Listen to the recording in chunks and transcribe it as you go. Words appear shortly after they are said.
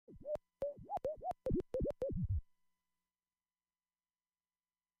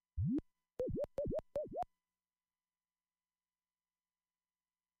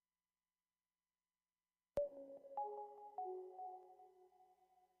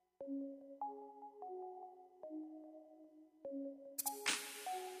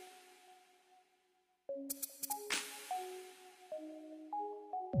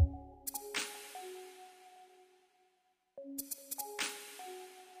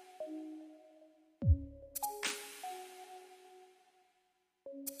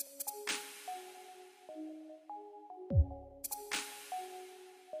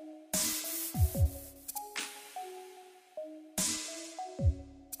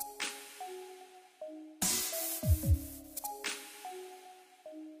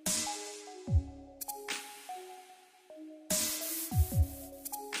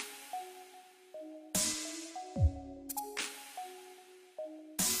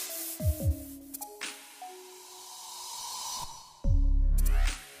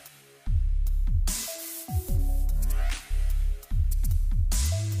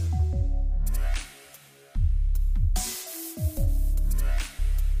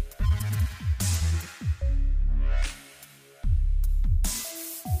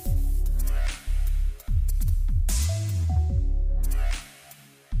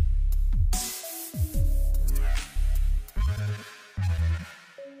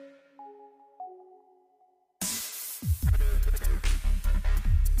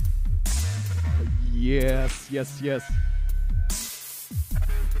Yes.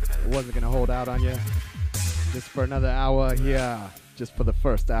 I wasn't gonna hold out on you just for another hour. Yeah, just for the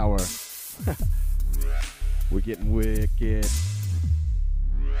first hour. We're getting wicked.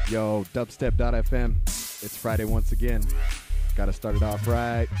 Yo, Dubstep.fm. It's Friday once again. Gotta start it off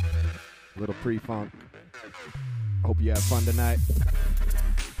right. A little pre-funk. Hope you have fun tonight.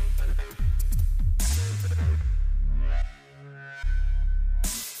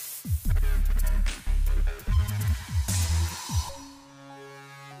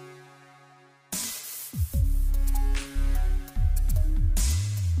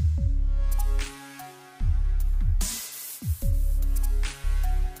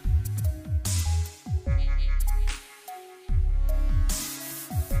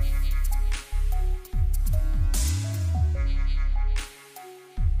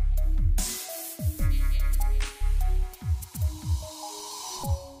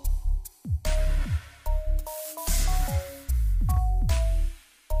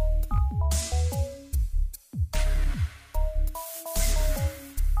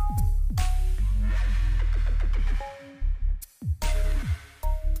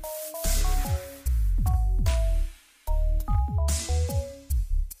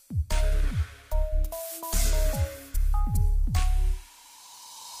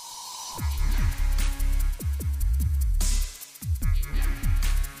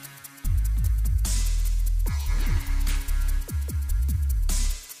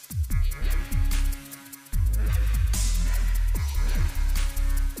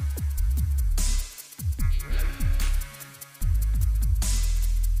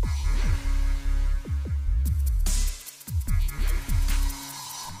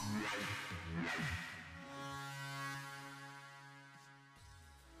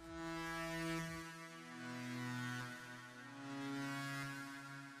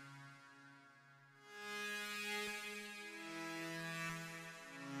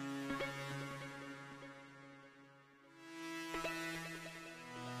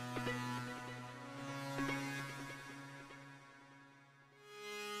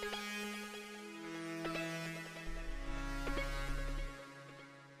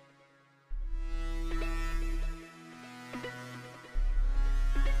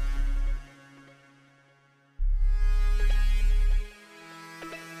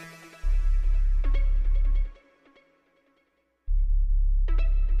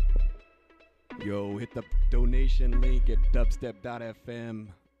 Yo, hit the donation link at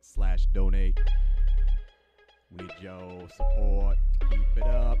dubstep.fm/donate. We need your support. Keep it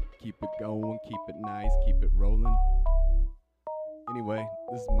up, keep it going, keep it nice, keep it rolling. Anyway,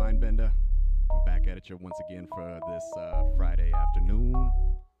 this is MindBender. I'm back at it here once again for this Friday afternoon.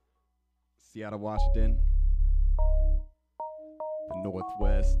 Seattle, Washington. The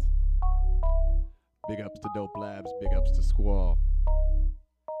Northwest. Big ups to Dope Labs, big ups to Squall.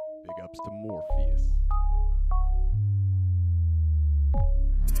 Big ups to Morpheus.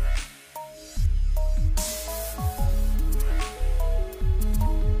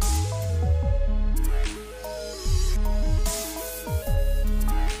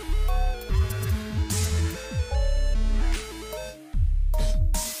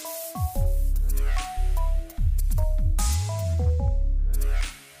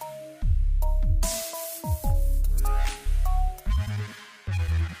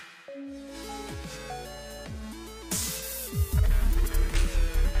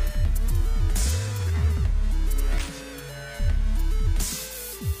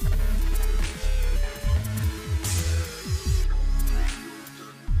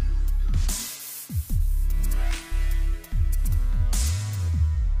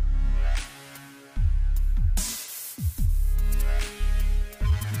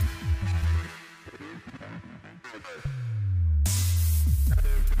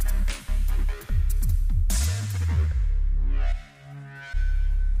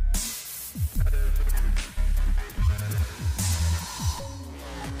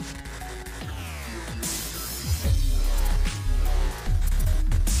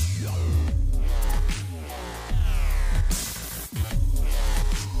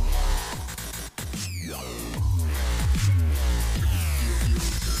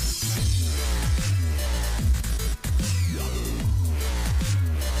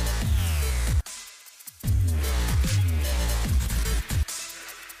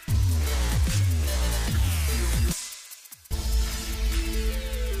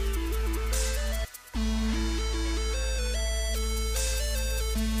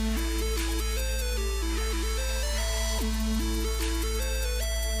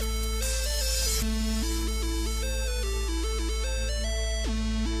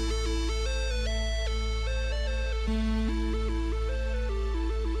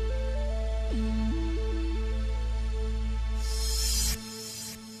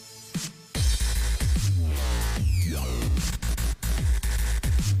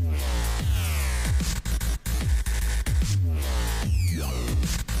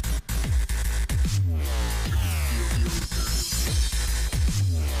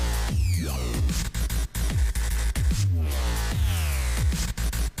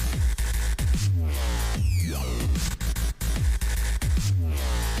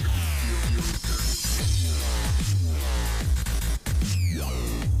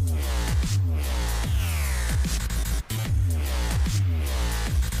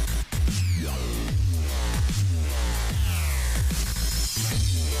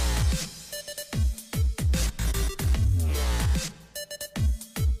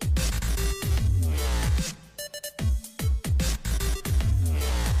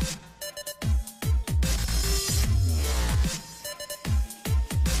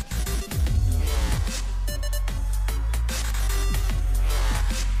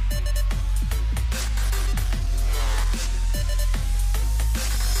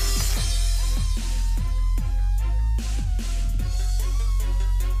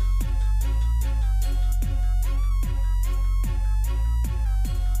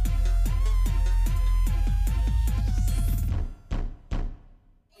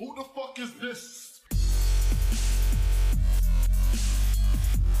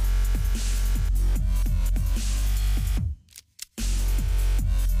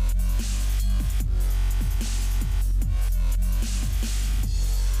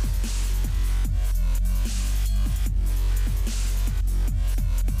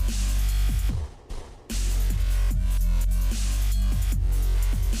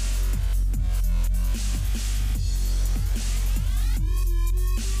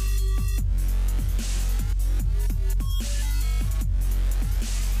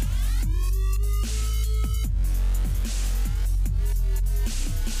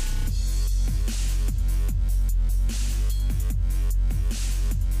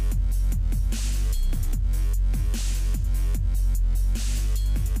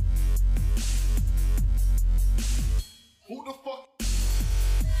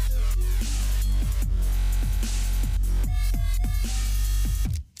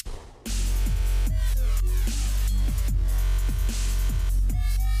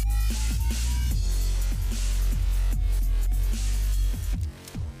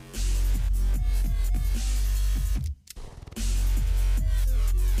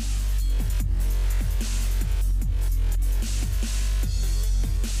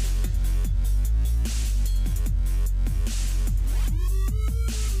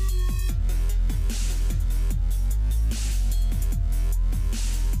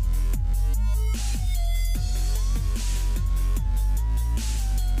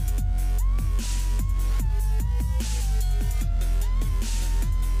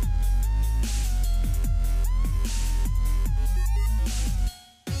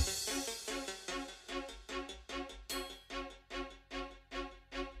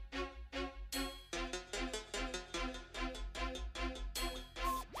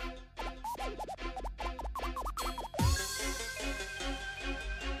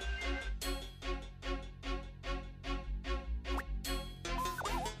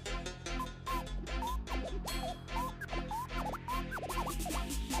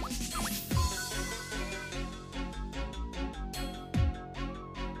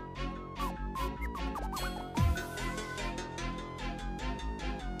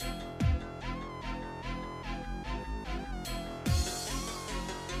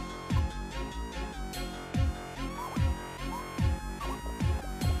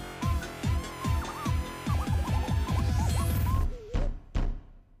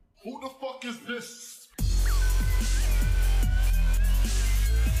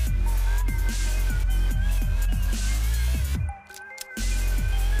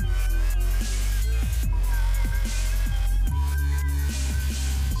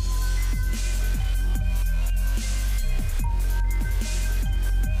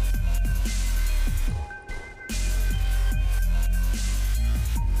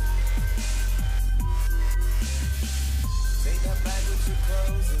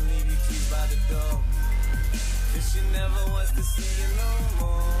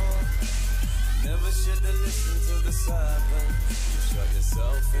 the serpent, you shot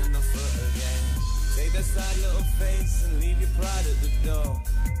yourself in the foot again. Take that sad little face and leave your pride at the door.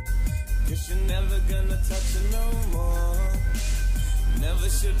 Cause you're never gonna touch it no more. Never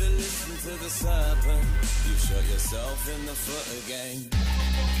should've listened to the serpent, you shot yourself in the foot again.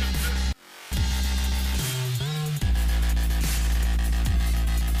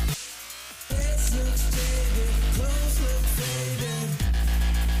 Face looks jaded, clothes look faded.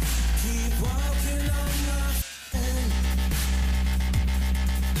 Keep walking on my friend.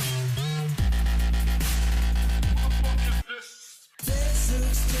 Face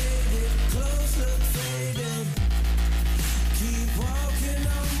looks jaded, clothes look faded. Keep walking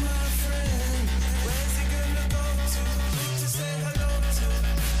on my friend. Where's he gonna go to? Who to say hello to?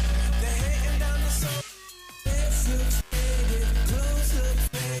 They're hating down the soul. Face looks faded, clothes look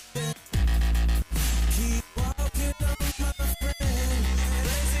faded. Keep walking on my friend.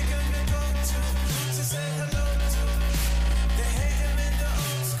 Where's he gonna go to? Who to say hello to? They're hating in the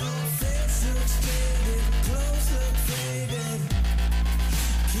old school. Face looks faded, clothes look faded.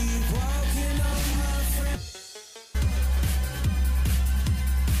 Keep walking on my friend.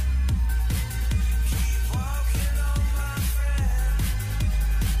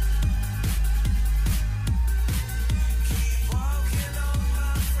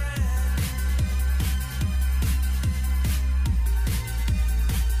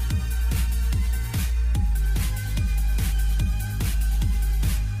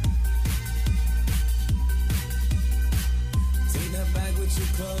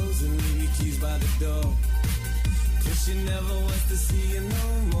 Clothes and leave your keys by the door. Cause she never wants to see you no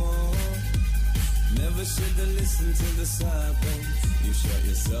more. Never should've listened to the serpent, you shot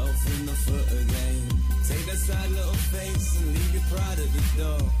yourself in the foot again. Take that sad little face and leave your pride at the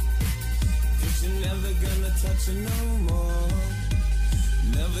door. Cause you're never gonna touch her no more.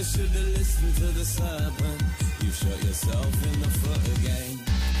 Never should've listened to the serpent, you shot yourself in the foot again.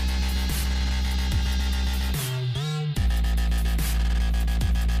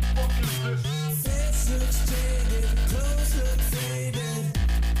 Face looks jaded, clothes look faded.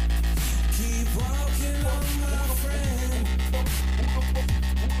 Keep walking on my friend.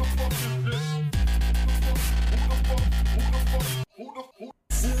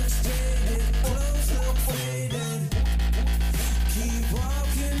 Face looks jaded, clothes look faded. Keep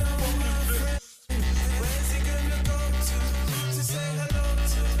walking on my friend. Where's he gonna go to? Who to say hello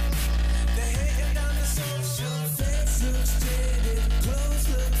to? They're hating down the social. Face looks jaded, clothes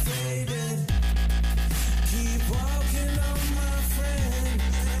look faded. Keep walking on my friend.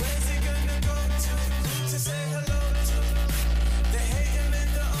 Where's he gonna go to? Who to say hello to? They hate him in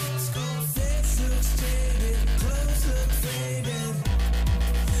the old school. Face looks jaded, clothes look faded.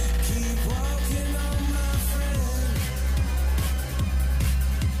 Keep walking on my friend.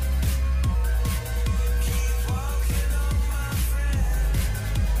 Keep walking on my friend.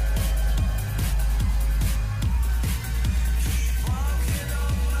 Keep walking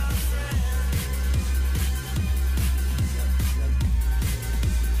on my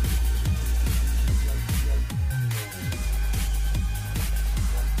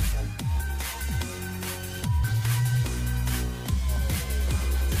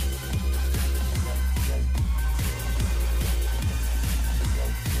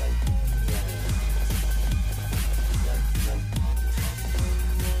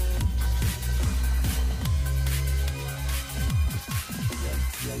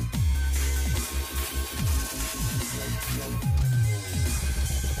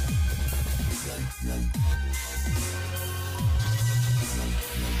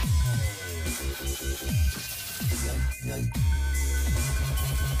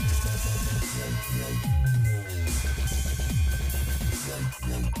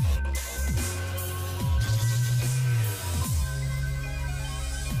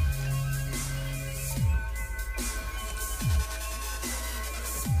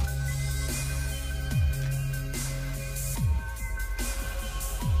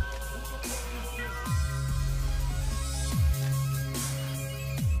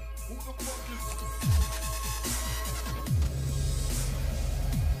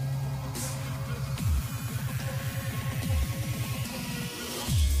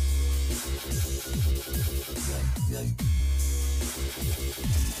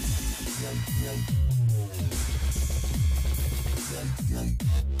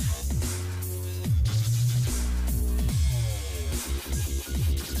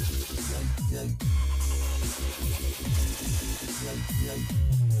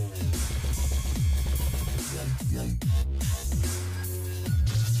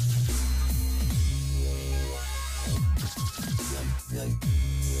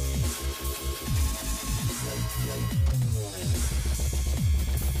friend.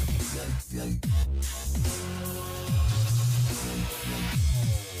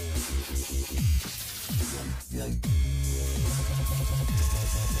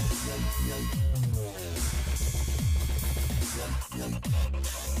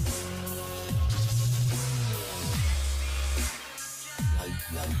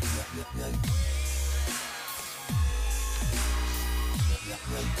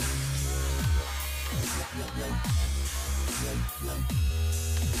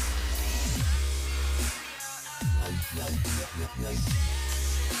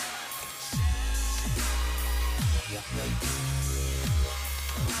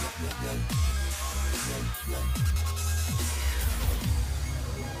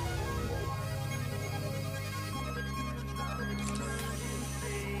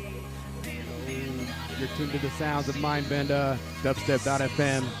 You're tuned to the sounds of MindBender,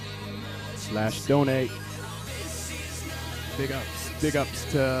 dubstep.fm/donate. Big ups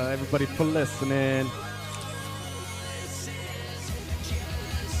to everybody for listening.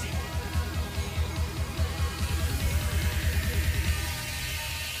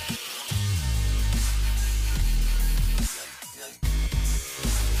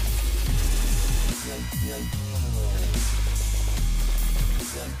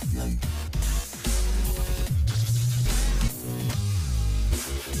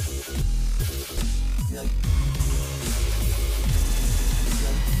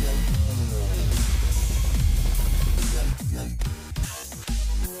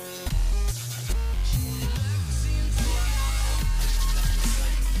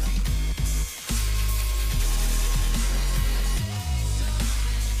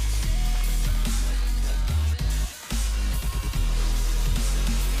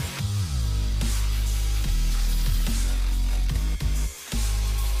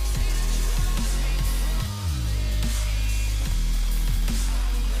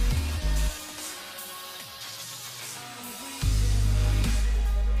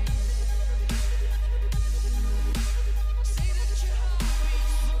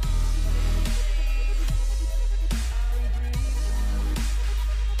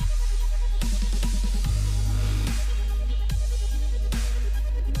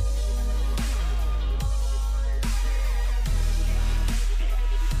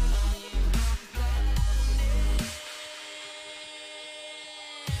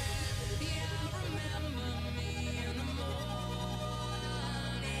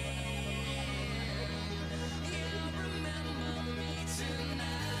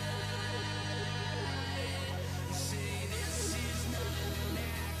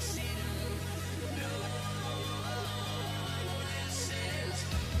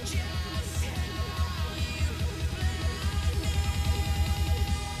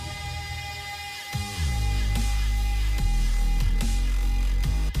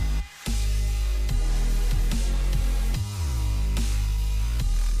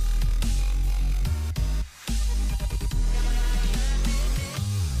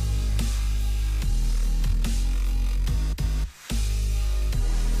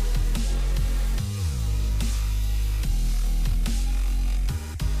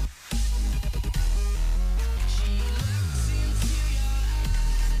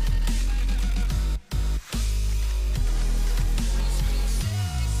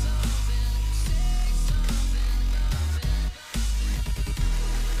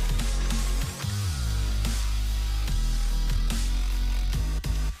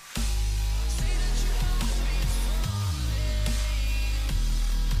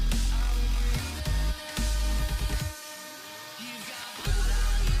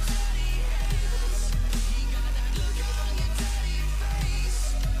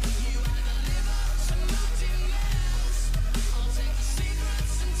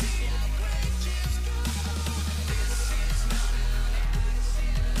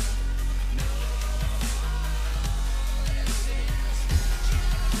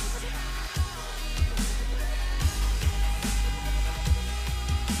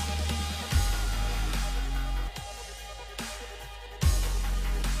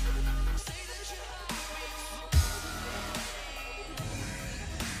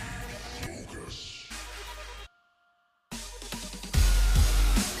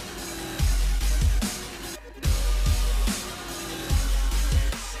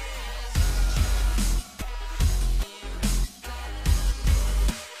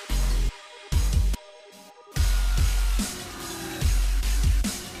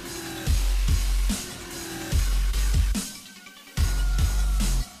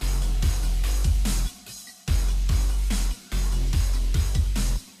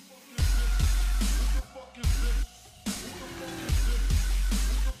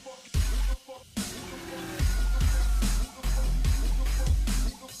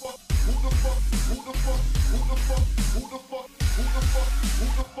 Who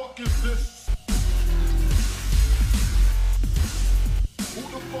the fuck is this?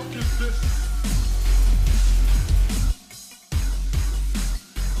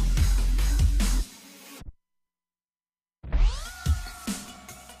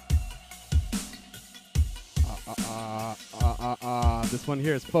 This one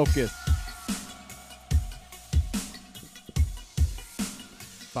here is Focus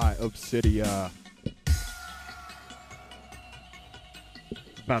by Obsidia.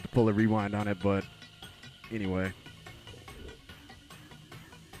 About to pull a rewind on it, but anyway.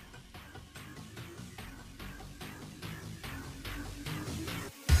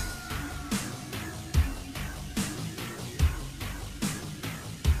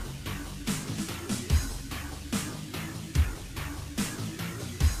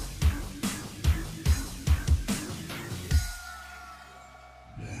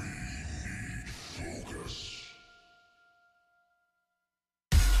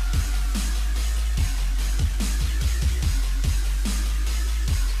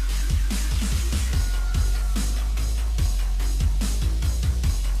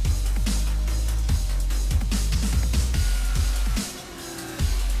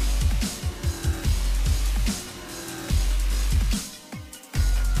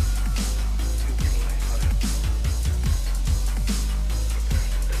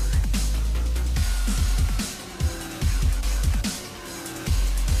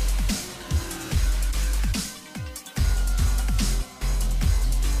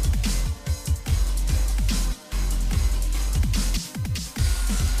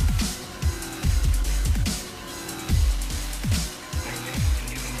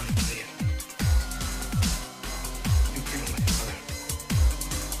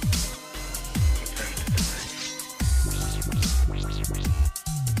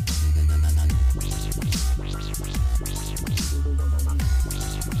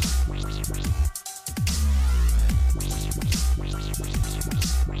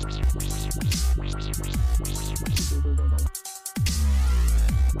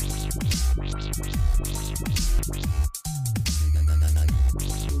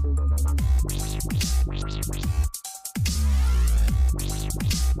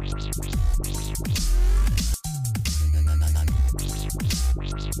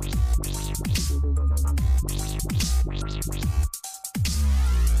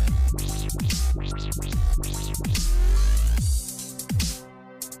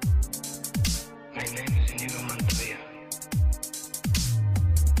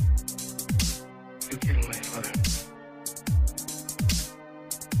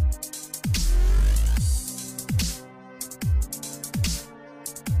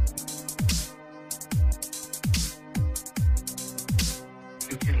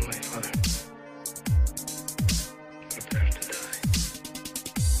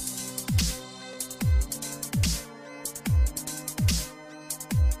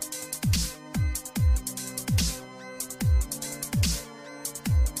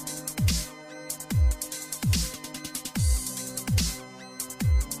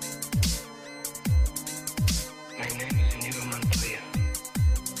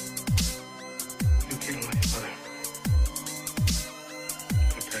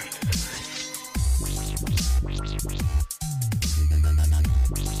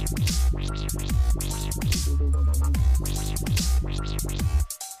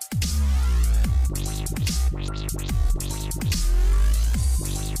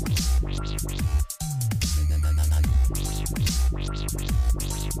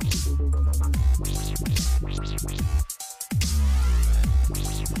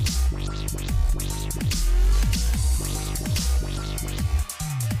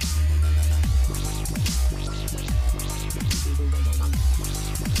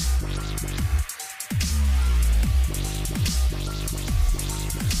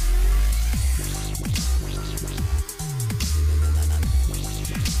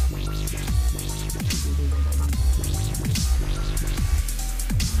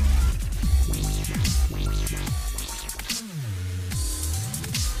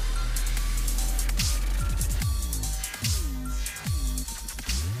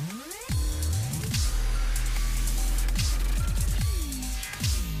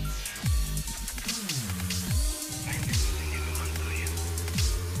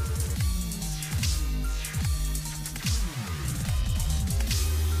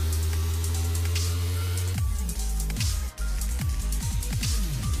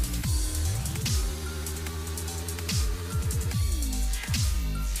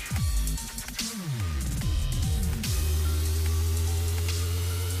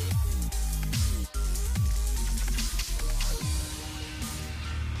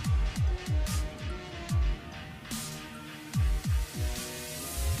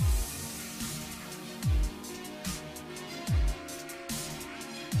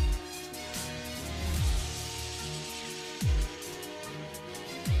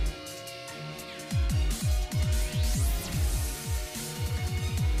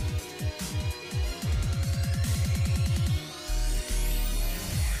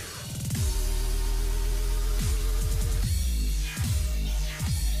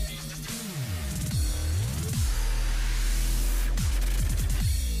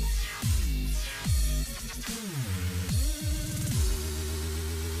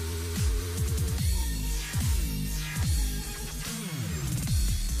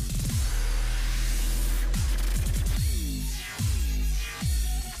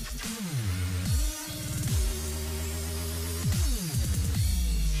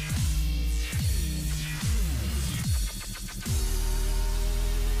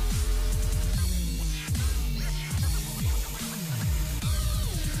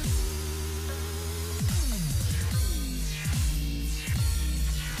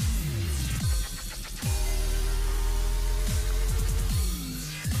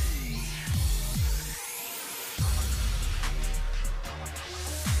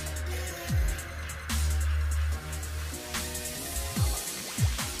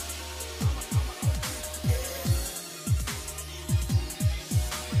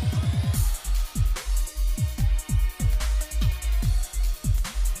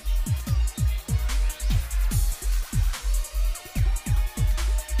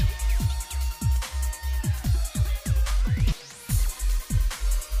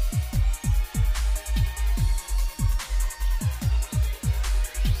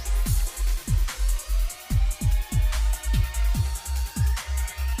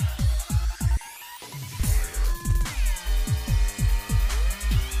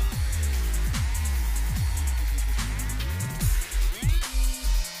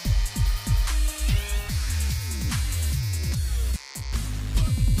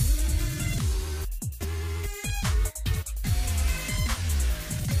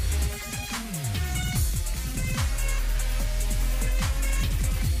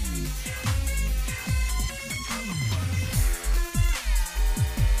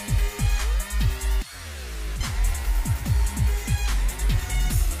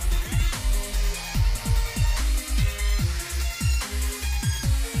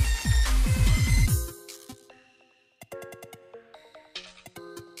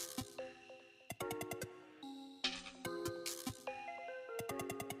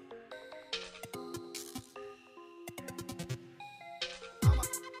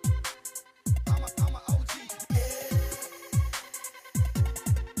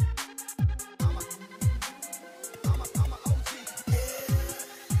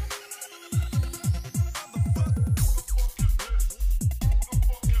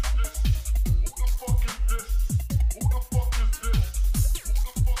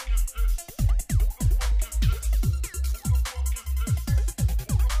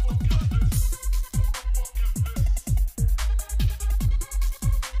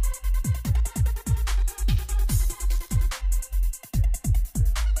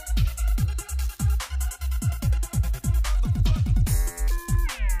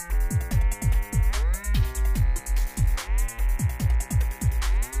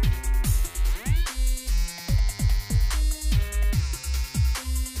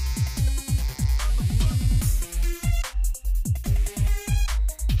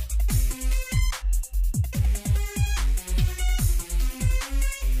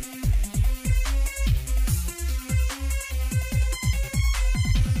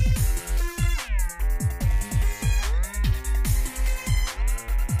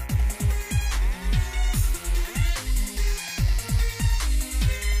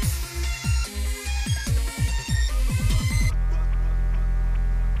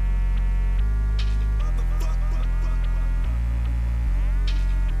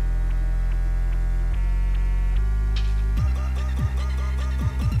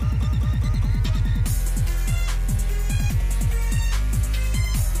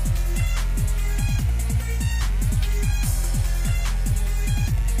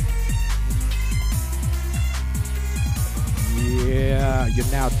 You're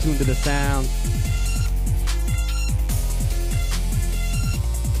now tuned to the sound.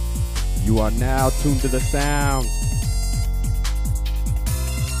 You are now tuned to the sound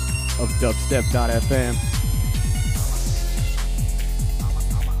of Dubstep.fm.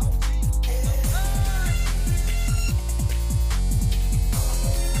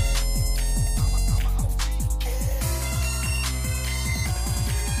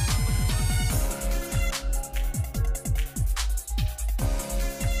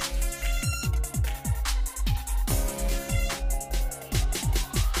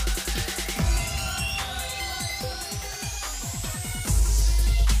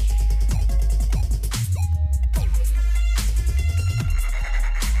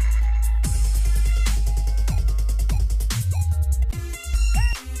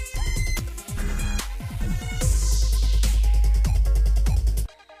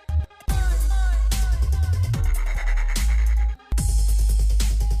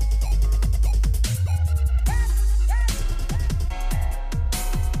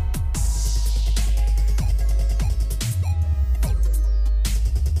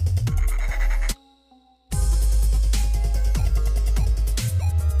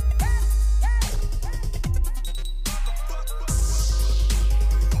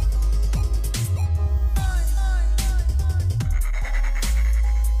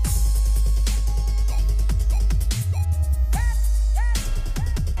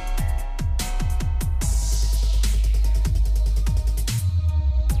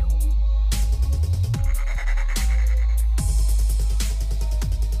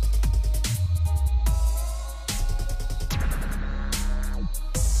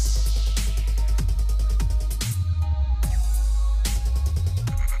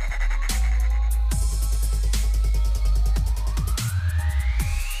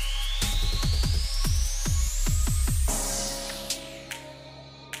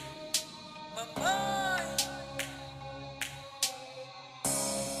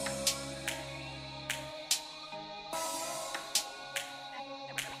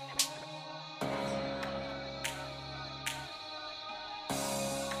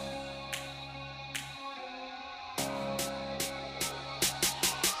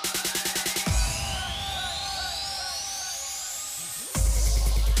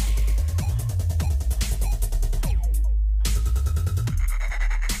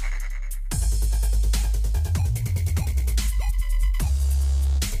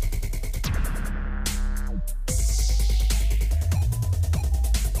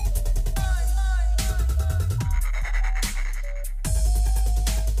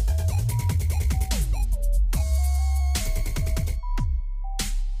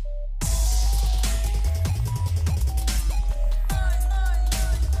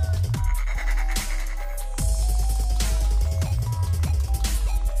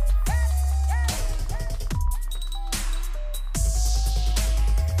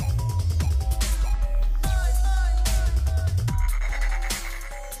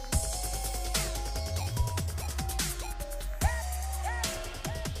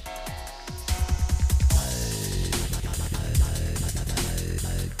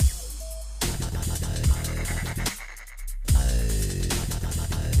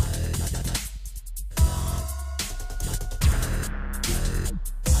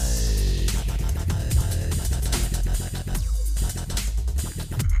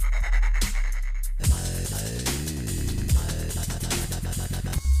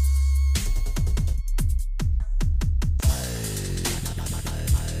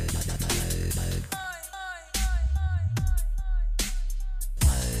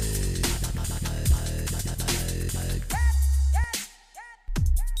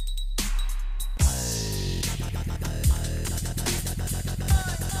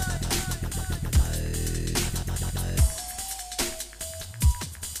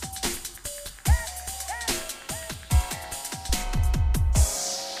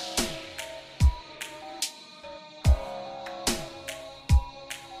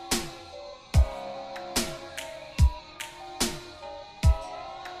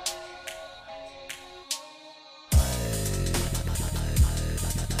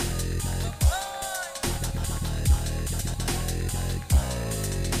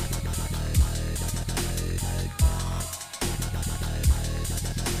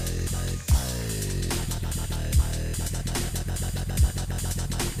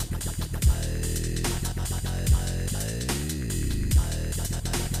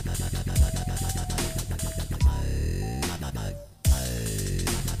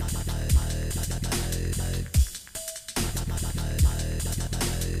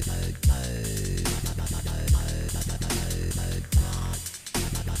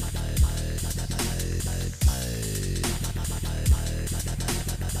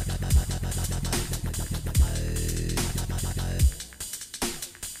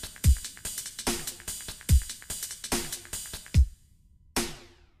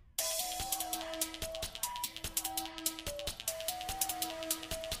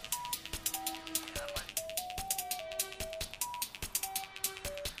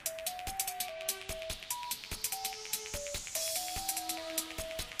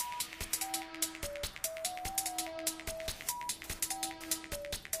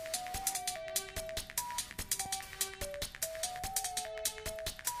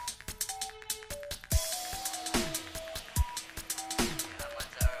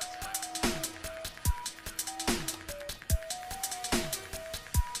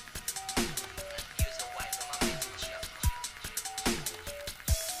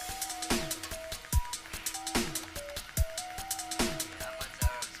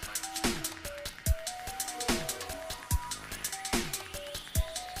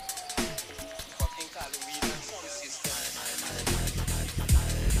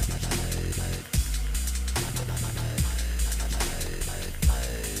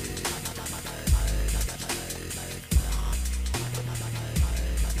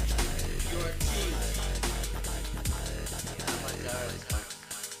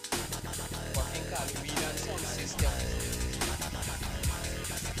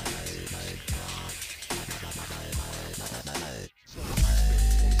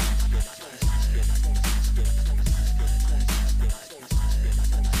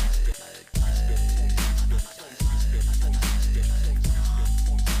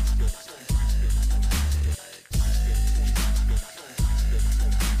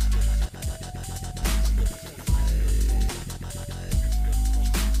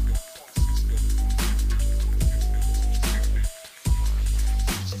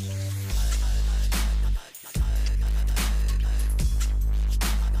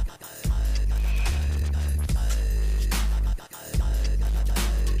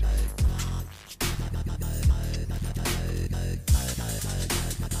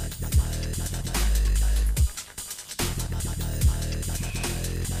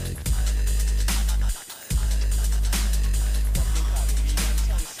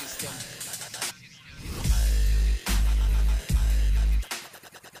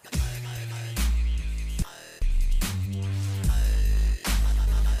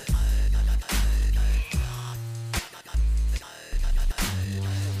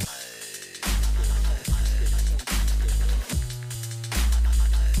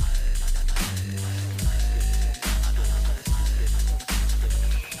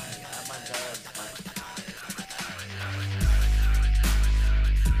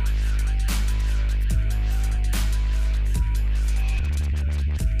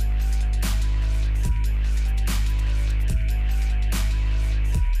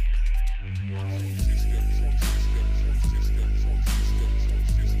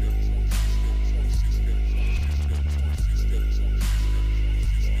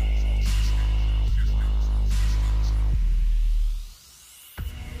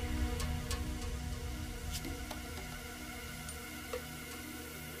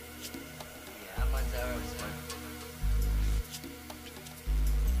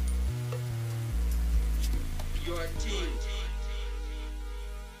 13.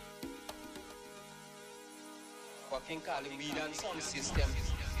 Fucking call it weed and sound system.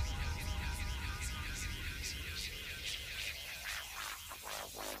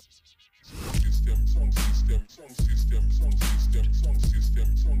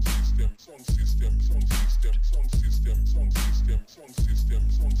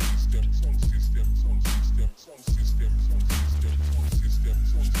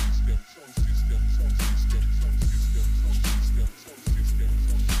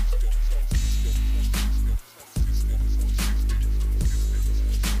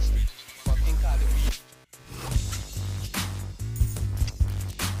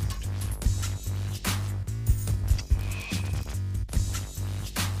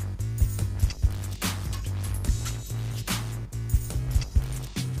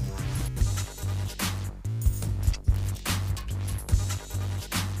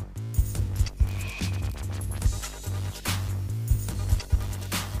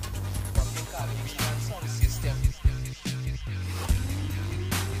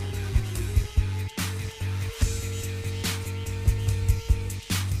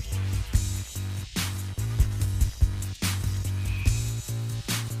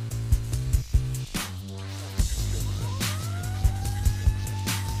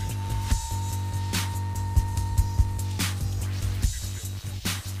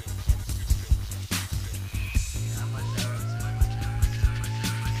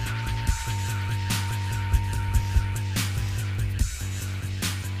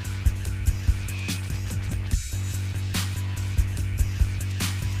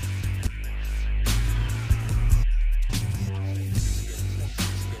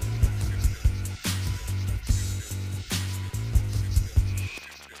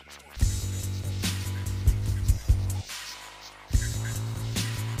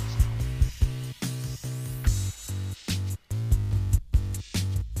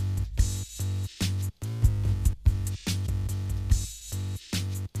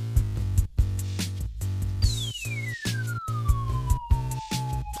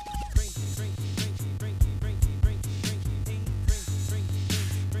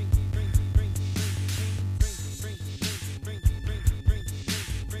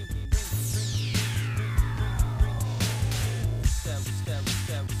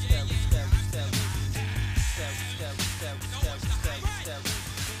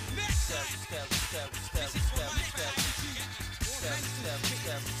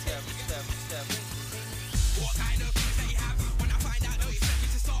 What kind of things that you have? When I find out, no, you expect me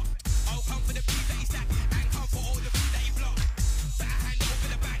to stop. I'll come for the beef that you stack and come for all the food that you block. Better hand over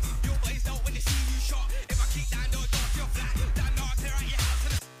the bag. Your boys know when they see you shot. If I kick down those doors, you're flat. Down now, clear out your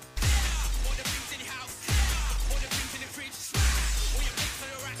house. All the things in your house. All the things in the fridge. All your plates for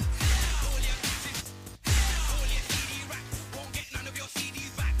the rack. All your pieces. All your CD rack. Won't get none of your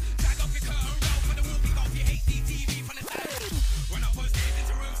CDs back. Drag up your curtain roll for the wall. Pick off your HDTV from the side. Run up on stage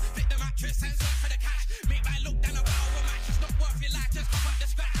into rooms. Flip the mattress and search for the cash. Make my look down a barrel of match. It's not worth your life, just cover up the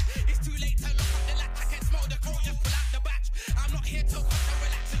scratch. It's too late to lock up the latch. I can smell the cold, just pull out the batch. I'm not here to watch and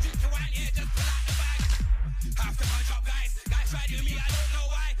relax. So drink your wine here, just pull out the bag. Have to punch up guys. Guys tried with me, I don't know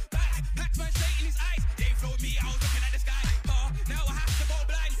why. Back, man straight in his eyes. They flowed me, I was looking at the sky. Now I have to go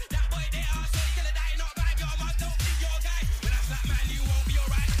blind. That boy they are, so he's gonna die. Not bad, your man don't think you're a guy. When I slap man, you won't be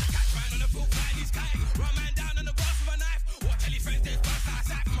alright. Catch man on the foot, flying his kite. Run man down on the grass with a knife. Watch any friends, they burst out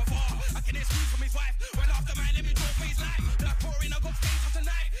sight from afar. I can excuse from his wife.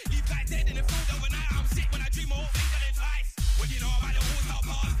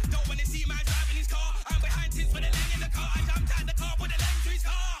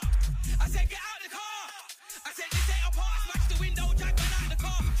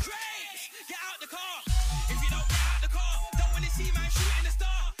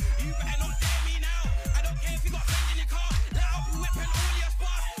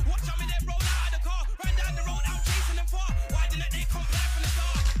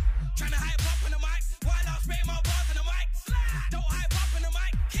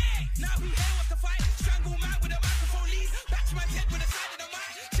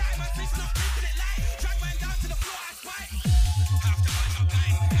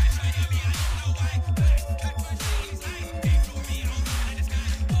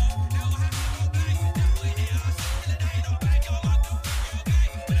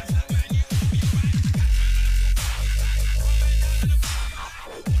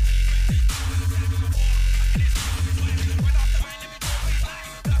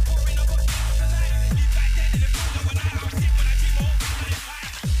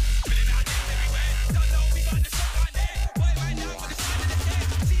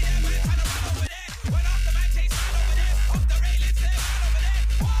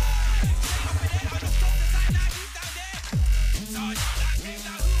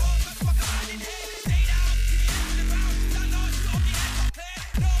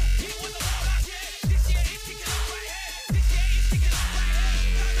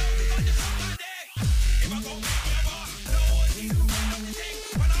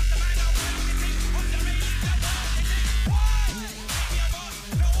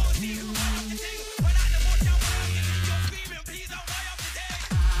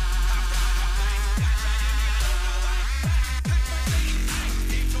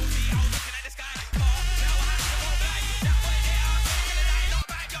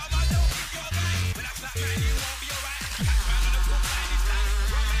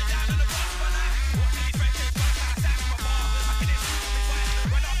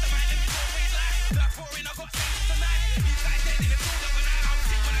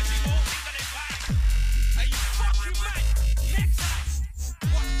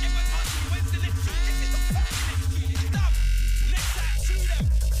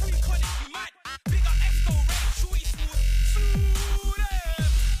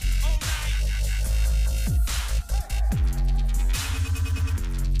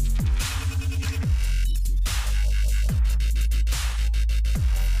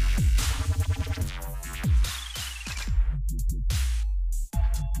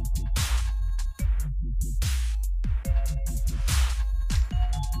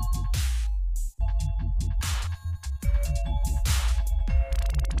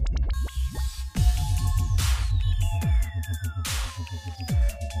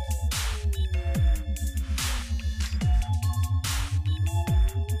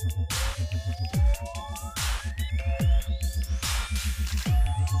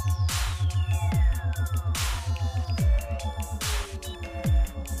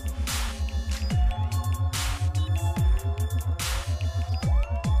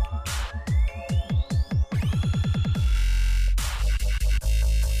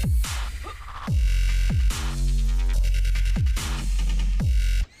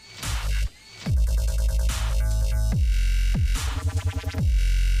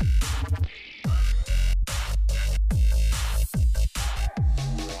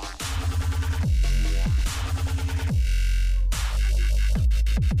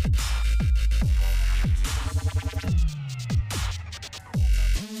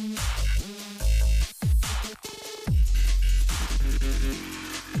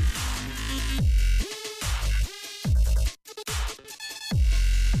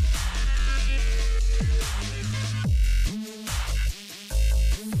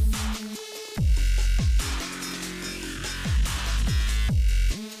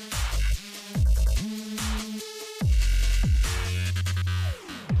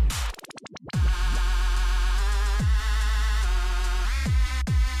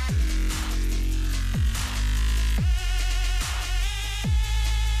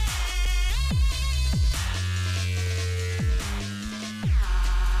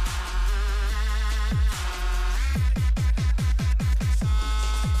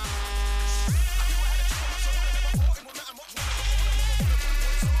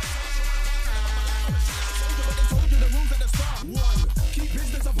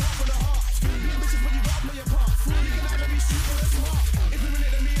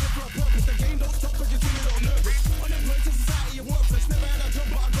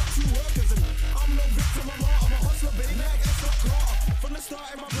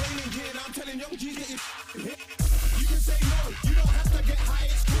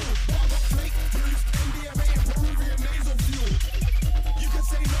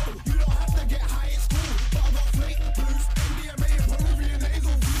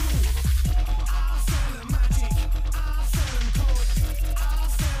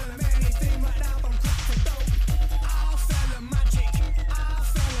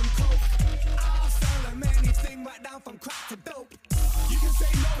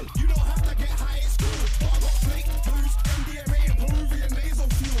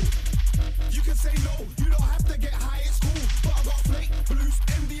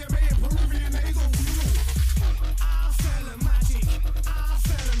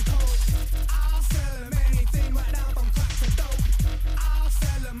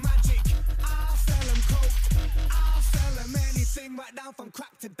 down from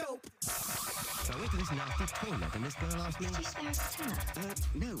crack to dope. So I went to this nasty toilet and this girl asked me... Did you say I was a tenor?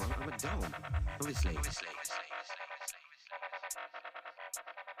 No, I'm a dom. Obviously.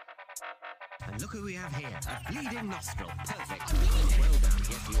 And look who we have here. A bleeding nostril. Perfect. Well done.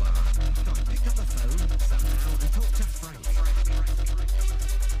 Yes, you are. So I picked up the phone somehow and talked to Frank.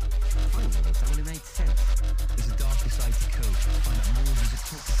 Finally, someone who made sense. There's a darker side to code. Find out more when you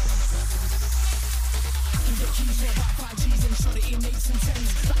talk to Frank. Can get keys for about 5 G's and shot it in 8s and 10s.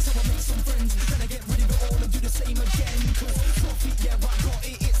 That's how I make some friends. Then I get rid of it all and do the same again. Cause profit, yeah, I got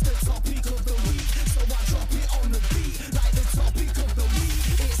it. It's the topic of the week. So I drop it on the beat. Like the topic of the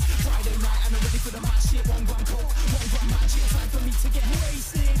week. It's Friday night and I'm ready for the match shit. 1 gram coke, 1 gram magic. Time for me to get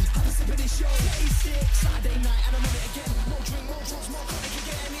wasted. Have a sip of this show. Taste it. Saturday night and I'm on it again. More drink, more drugs, more chronic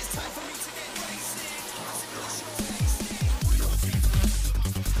again. It's time for me to get wasted. Have a sip of this show. Taste it.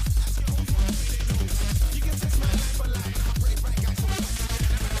 You can test my life for life. I break right guys for my life.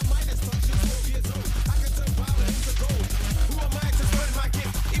 I'm minus touch, you're 12 years old. I can turn powder into gold. Who am I to spurn my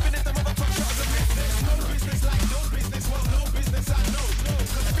gift? Even if the motherfucker is a myth. There's no business like no business. Well, no business I know.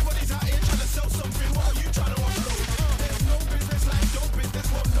 Cause everybody's out here trying to sell something. What are you trying to offload? There's no business like no business.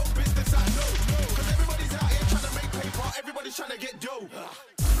 Well, no business I know. Cause everybody's out here trying to make paper. Everybody's trying to get dough.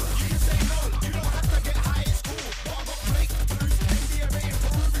 You can say no, you don't have to get high at school. But I got Blake, blues, MDMA, and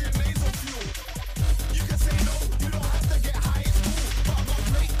Peruvian nasal fuel. You can say no, you don't have to get high at school. But I got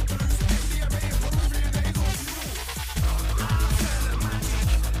Blake, blues, MDMA, and Peruvian nasal fuel. I'll sell them magic,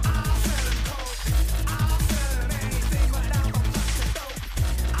 I'll sell them coke, I'll sell them anything without them crack to dope.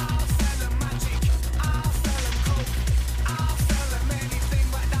 I'll sell them magic, I'll sell them coke, I'll sell them anything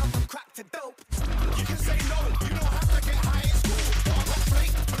without them crack to dope. You can say no, you don't have to get high at school. But I got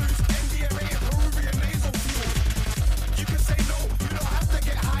Blake, blues, MDMA, and Peruvian nasal fuel. You can say no, you don't have to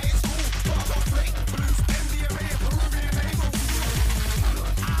get high at school. But I got Blake, blues, MDMA, and Peruvian nasal fuel.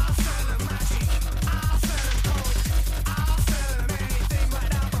 I'll sell them magic, I'll sell them coke, I'll sell them anything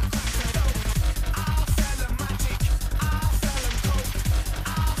without them crack to dope. I'll sell them magic, I'll sell them coke,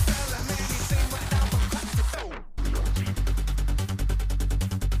 I'll sell them anything without them crack to dope.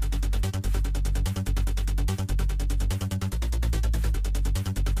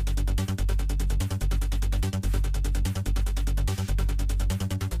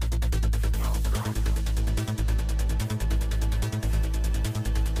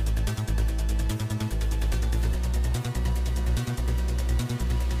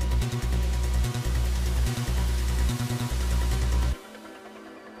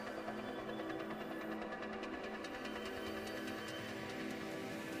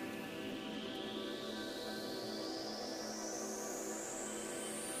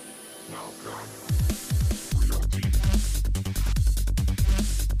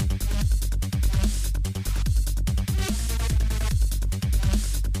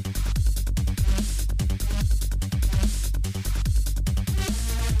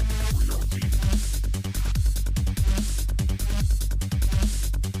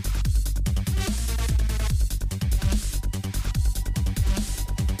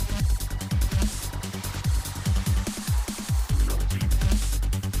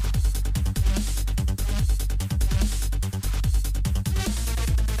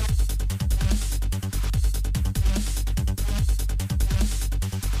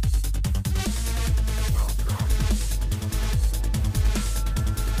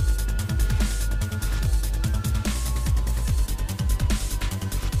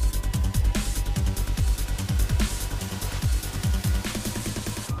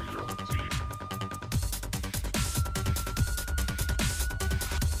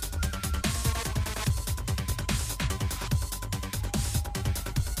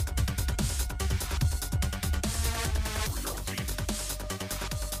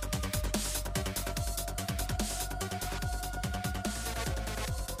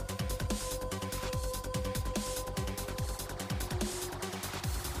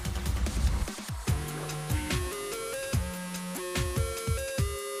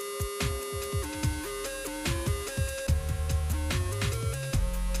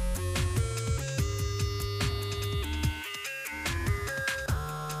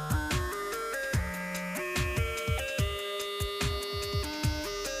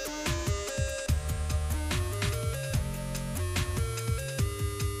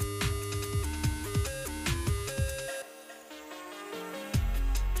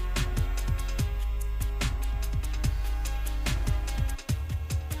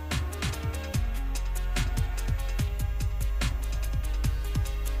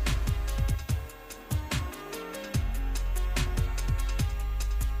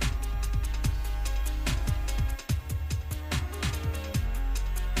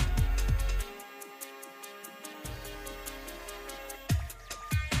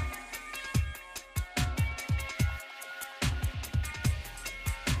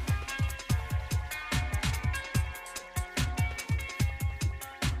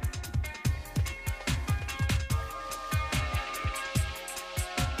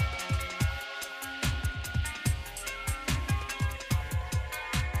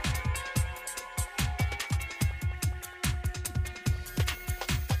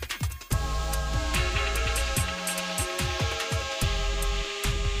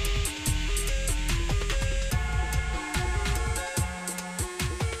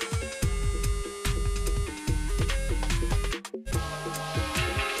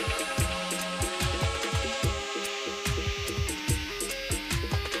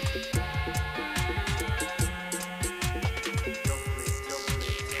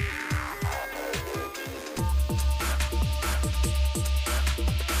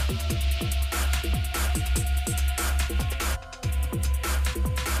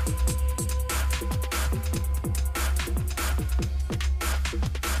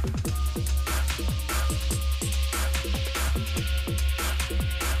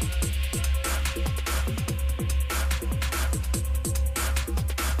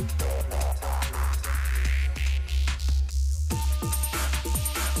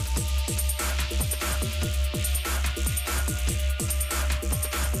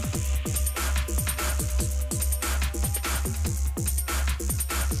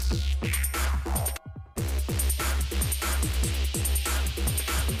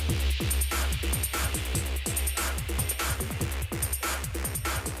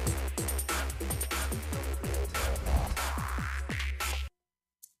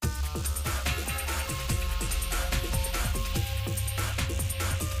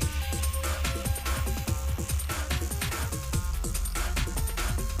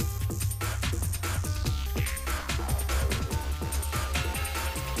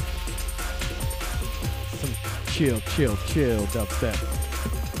 chill dubstep.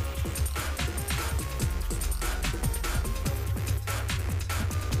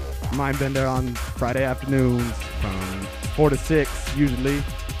 MindBender on Friday afternoons from 4 to 6 usually.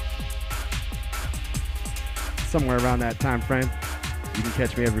 Somewhere around that time frame. You can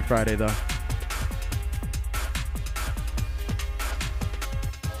catch me every Friday though.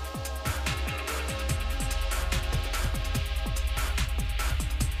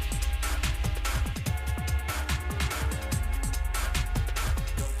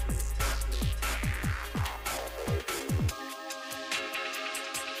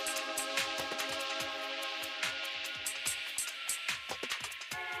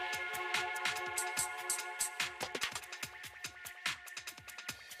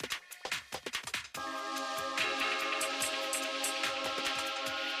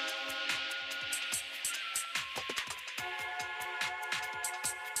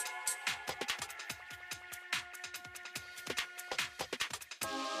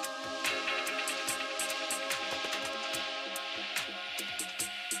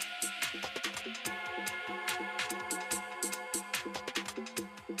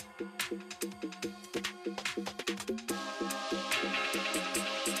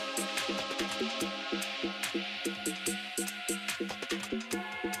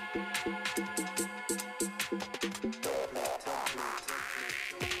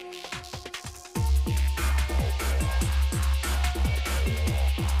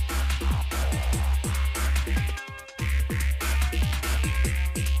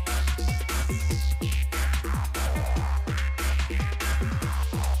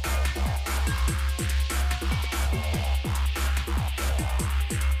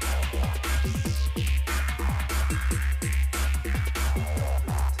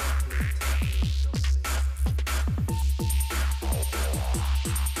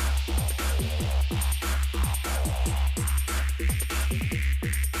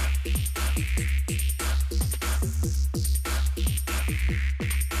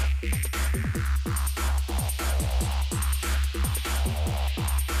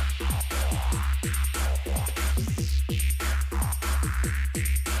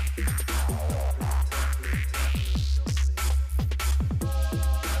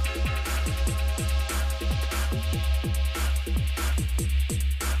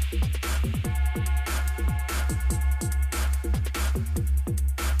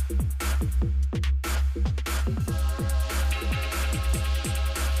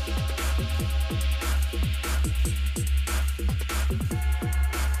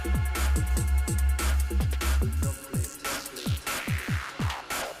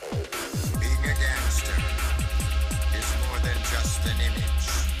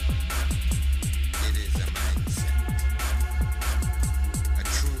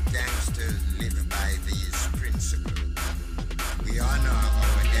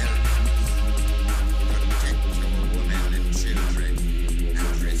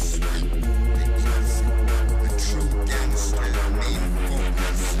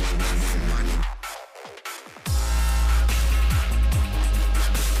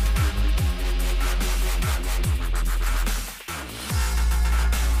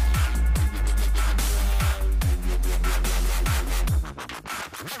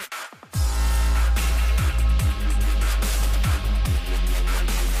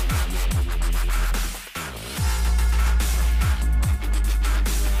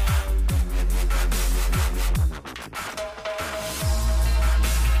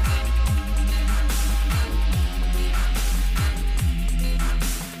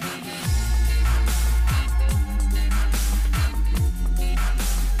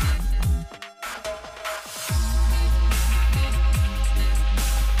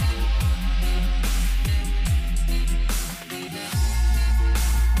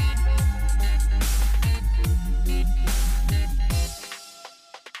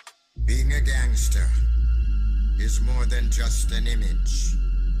 Just an image.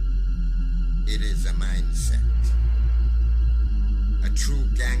 It is a mindset. A true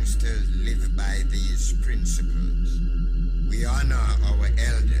gangster live by these principles. We honor our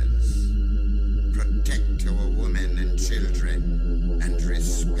elders, protect our women and children, and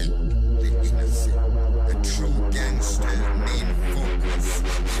respect the innocent. A true gangster's main focus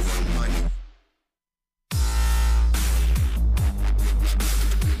is money.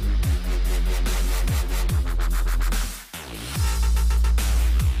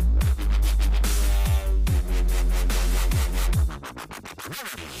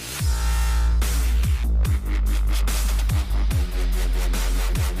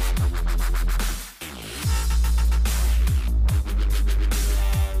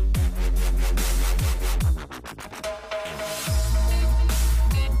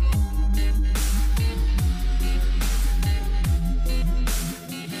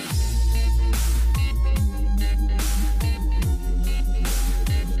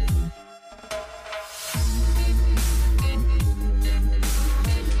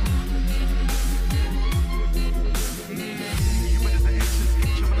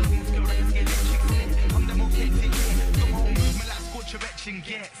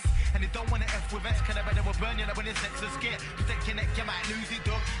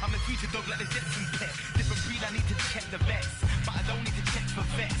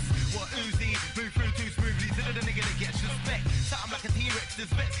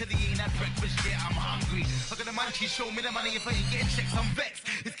 Dexter's vexed 'cause he ain't had breakfast yet. I'm hungry. I got the munchies, show me the money if I ain't getting checks. I'm vexed.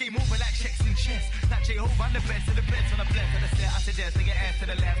 It's game over like checks and chess. Like Jehovah, I'm the best of the best on the bless of the set. I suggest to get ass to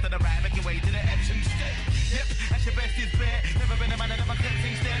the left, to the right, make your way to the Epsom step. Yep, that's your best is bare. Never been a man that never kept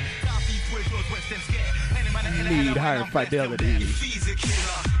things there. Southeast, west, north, west, and scared. Any man that Need higher fidelity. He's a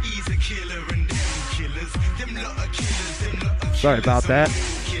killer, and them killers, them lot of killers, them lot of Sorry about that.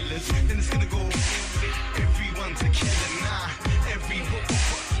 killers. Then it's gonna go. Everyone's a killer, nah. Every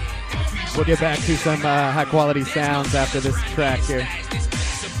We'll get back to some high quality sounds after this track here.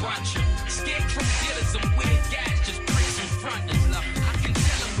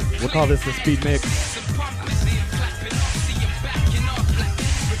 We'll call this the speed mix.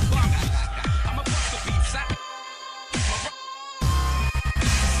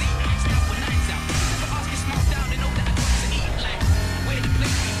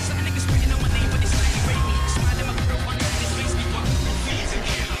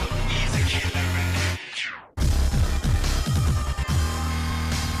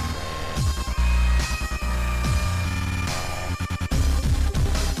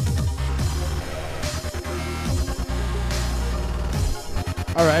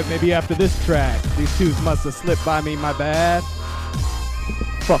 Alright, maybe after this track. These tunes must have slipped by me, my bad.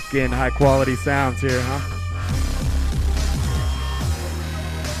 Fucking high quality sounds here, huh?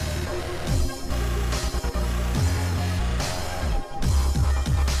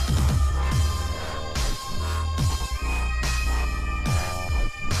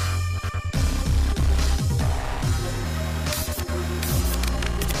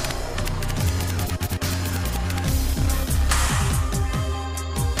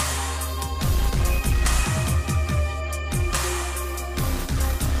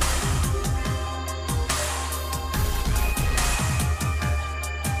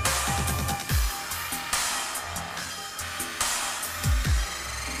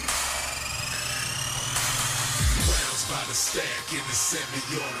 Stack in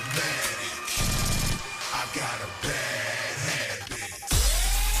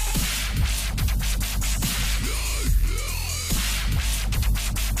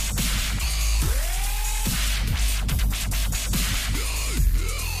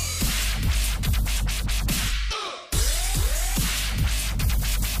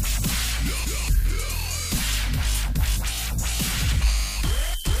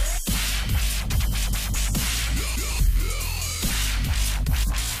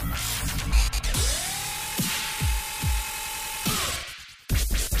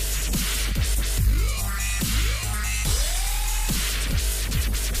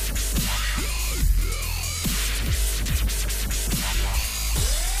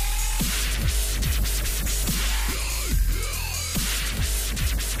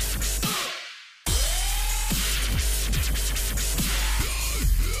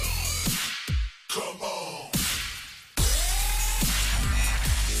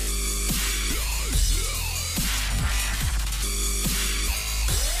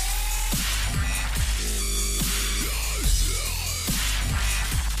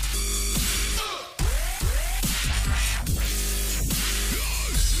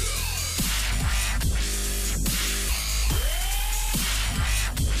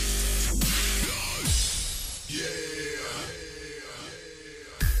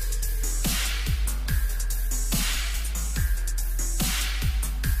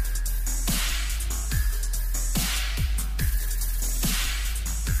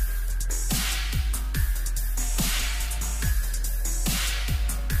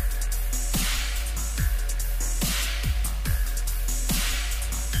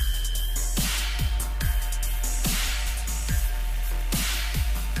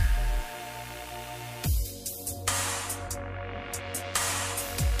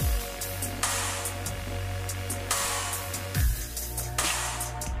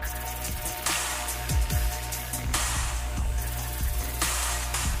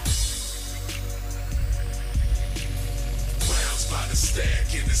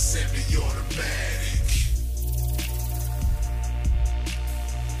a semi-automatic.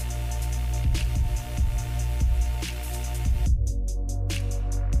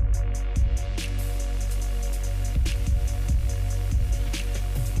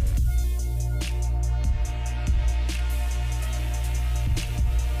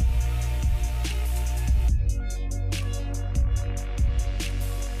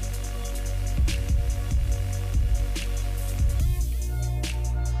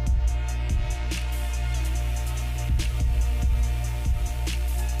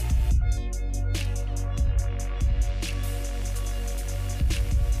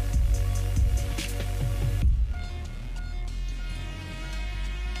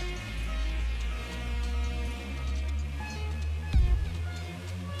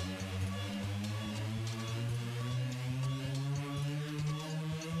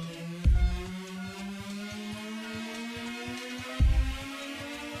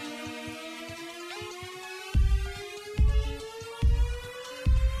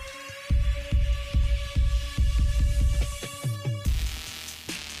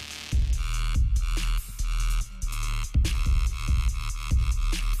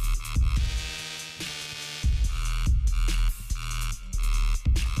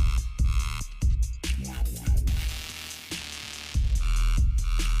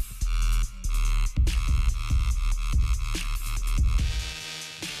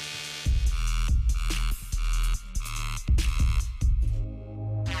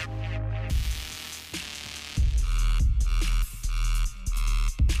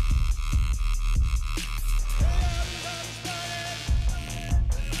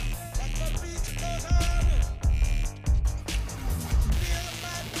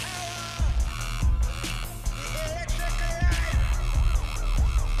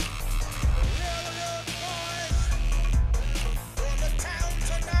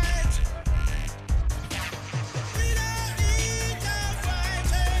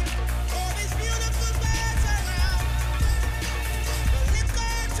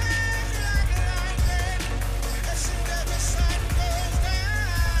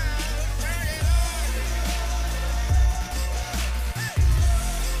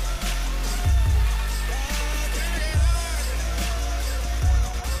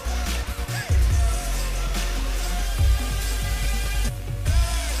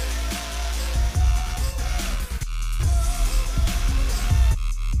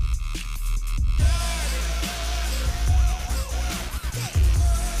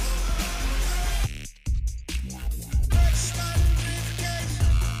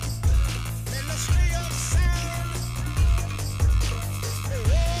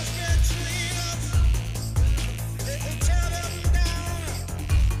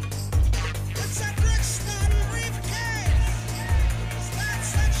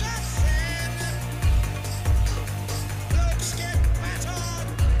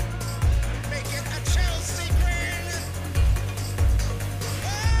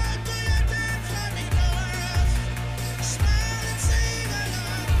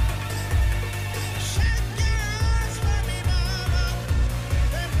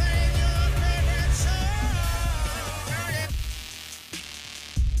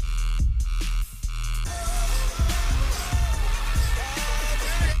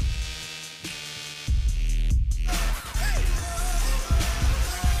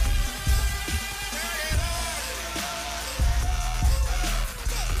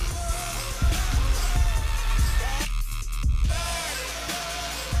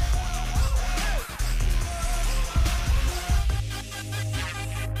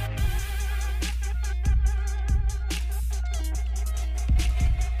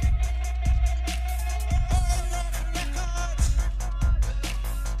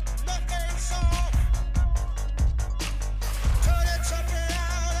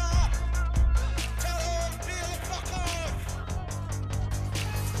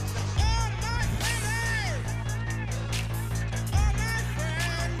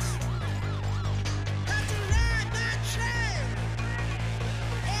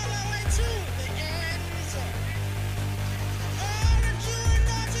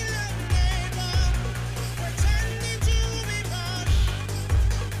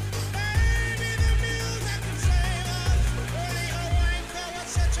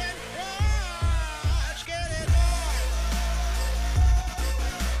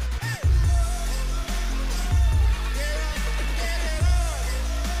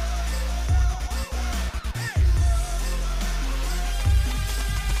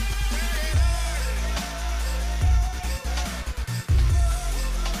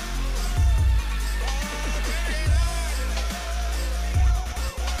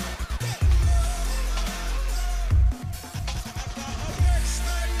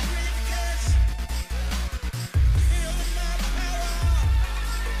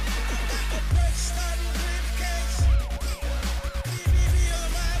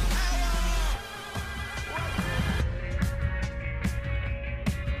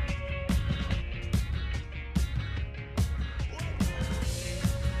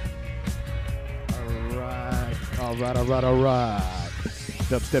 Alright.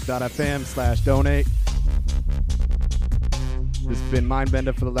 Dubstep.fm/donate. This has been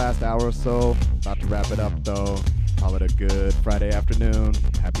MindBender for the last hour or so. About to wrap it up though. Call it a good Friday afternoon.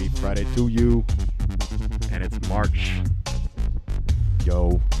 Happy Friday to you. And it's March.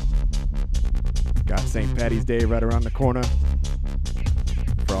 Yo. Got St. Patty's Day right around the corner.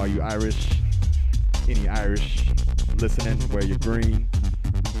 For all you Irish, any Irish listening, wear your green.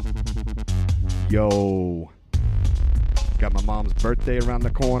 Yo. Got my mom's birthday around the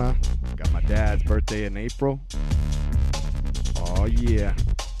corner. Got my dad's birthday in April. Oh yeah.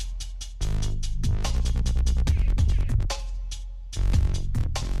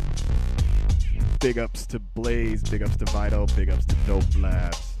 Big ups to Blaze, big ups to Vital, big ups to Dope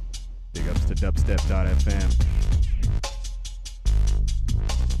Labs, big ups to Dubstep.fm.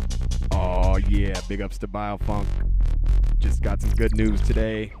 Oh yeah, big ups to BioFunk. Just got some good news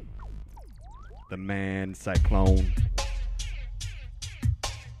today. The man, Cyclone.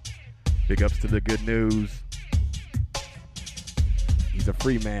 Big ups to the good news. He's a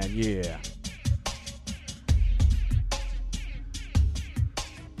free man, yeah.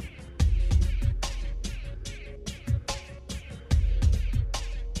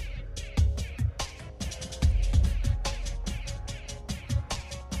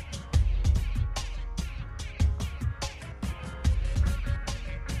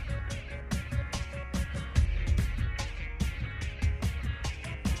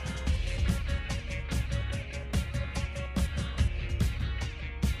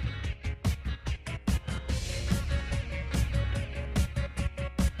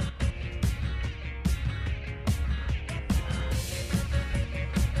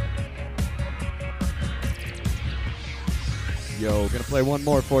 Yo, gonna play one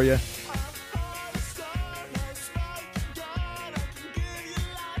more for you.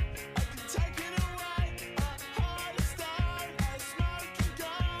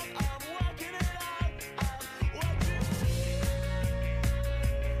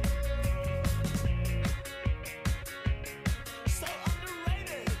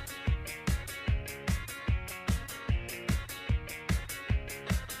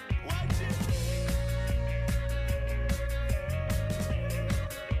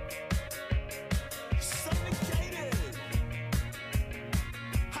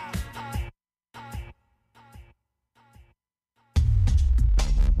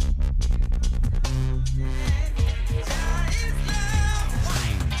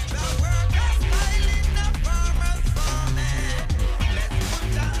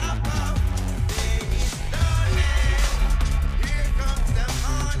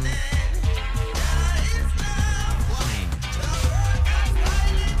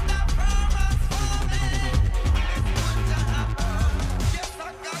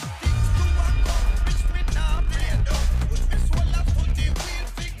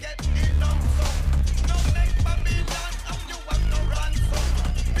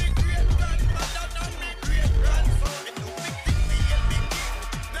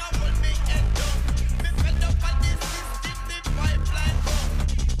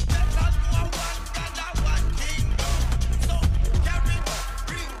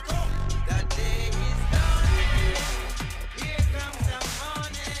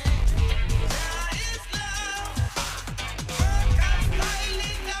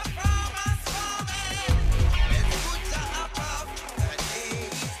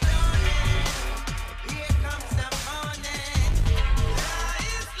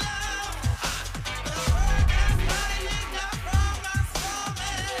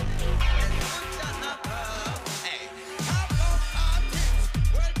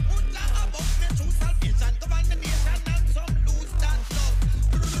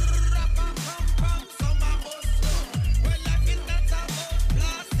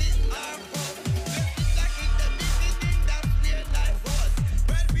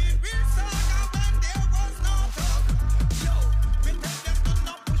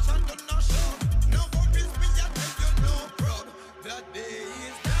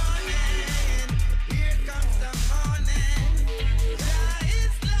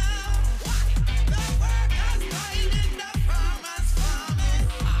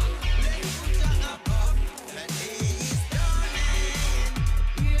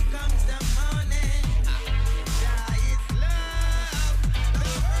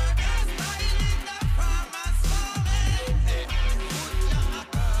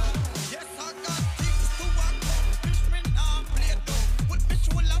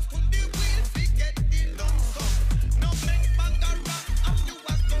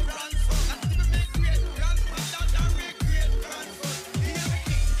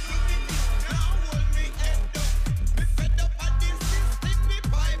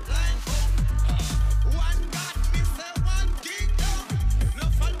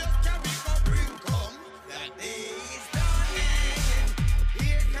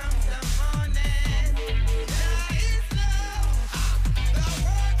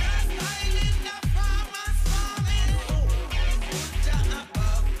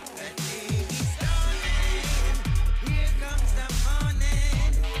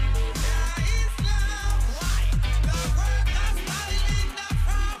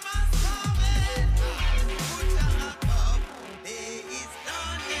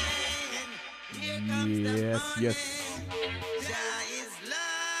 yes.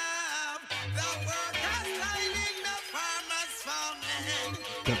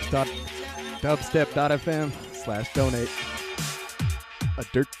 Dubstep.fm/donate. A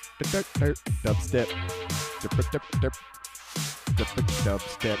dirt, dubstep.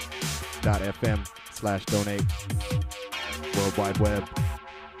 Dubstep.fm/donate. World Wide Web.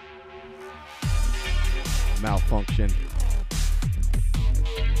 Malfunction.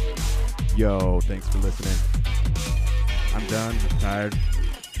 Yo, thanks for listening. I'm done. I'm tired.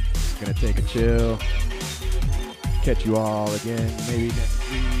 Gonna take a chill. Catch you all again maybe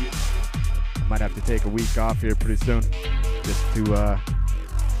next week. I might have to take a week off here pretty soon just to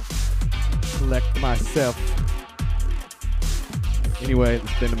collect myself. Anyway,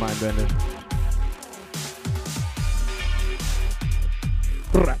 it's been the MindBender.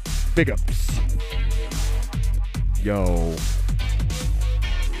 Big ups. Yo.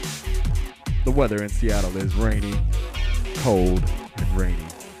 The weather in Seattle is rainy, cold, and rainy.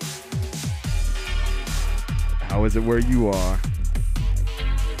 How is it where you are?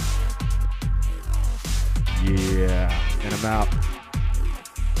 Yeah, and I'm out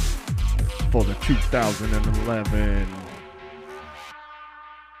for the 2011